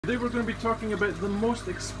Today we're going to be talking about the most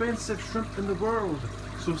expensive shrimp in the world,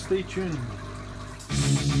 so stay tuned.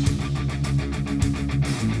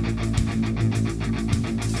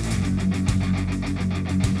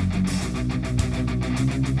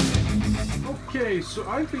 Okay, so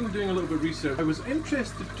I've been doing a little bit of research. I was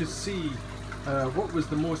interested to see what was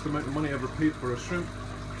the most amount of money I ever paid for a shrimp.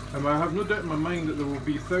 I have no doubt in my mind that there will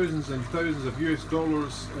be thousands and thousands of US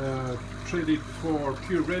dollars traded for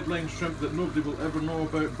pure redline shrimp that nobody will ever know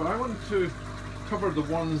about, but I want to cover the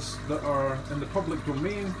ones that are in the public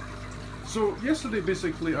domain. So yesterday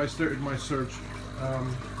basically I started my search.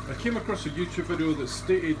 I came across a YouTube video that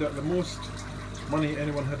stated that the most money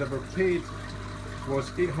anyone had ever paid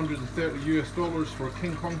was 830 US dollars for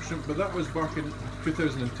King Kong shrimp, but that was back in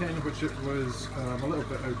 2010, which it was a little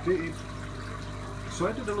bit outdated. So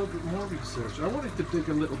I did a little bit more research. I wanted to dig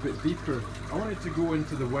a little bit deeper. I wanted to go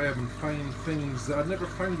into the web and find things that I'd never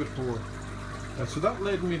found before. So that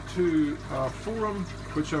led me to a forum,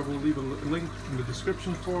 which I will leave a link in the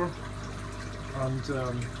description for. And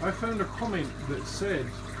I found a comment that said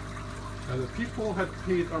that people had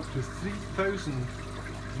paid up to 3,000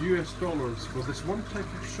 US dollars for this one type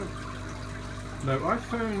of shrimp. Now I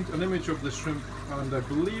found an image of the shrimp, and I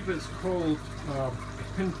believe it's called a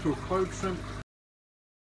pinto cloud shrimp.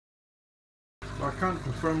 I can't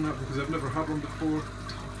confirm that because I've never had one before,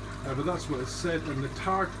 but that's what it said in the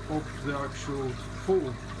tag of the actual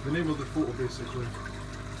photo, the name of the photo basically.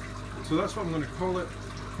 So that's what I'm going to call it,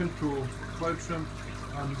 pinto cloud shrimp,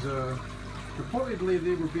 and reportedly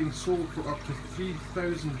they were being sold for up to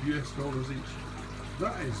 3,000 US dollars each.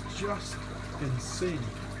 That is just insane.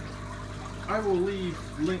 I will leave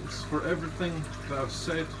links for everything that I've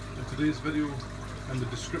said in today's video in the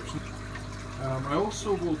description. I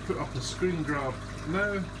also will put up a screen grab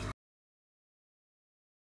now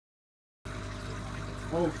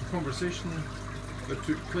of the conversation that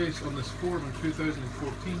took place on this forum in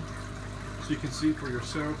 2014, so you can see for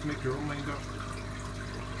yourself, make your own mind up.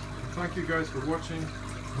 Thank you guys for watching.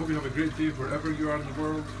 I hope you have a great day wherever you are in the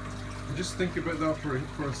world. And just think about that for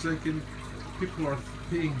a second. People are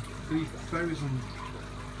paying 3,000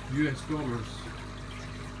 US dollars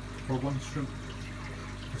for one shrimp.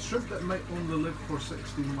 A shrimp that might only live for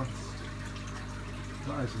 16 months.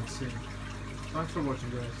 That is insane. Thanks for watching,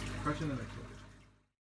 guys. Catch you in the next one.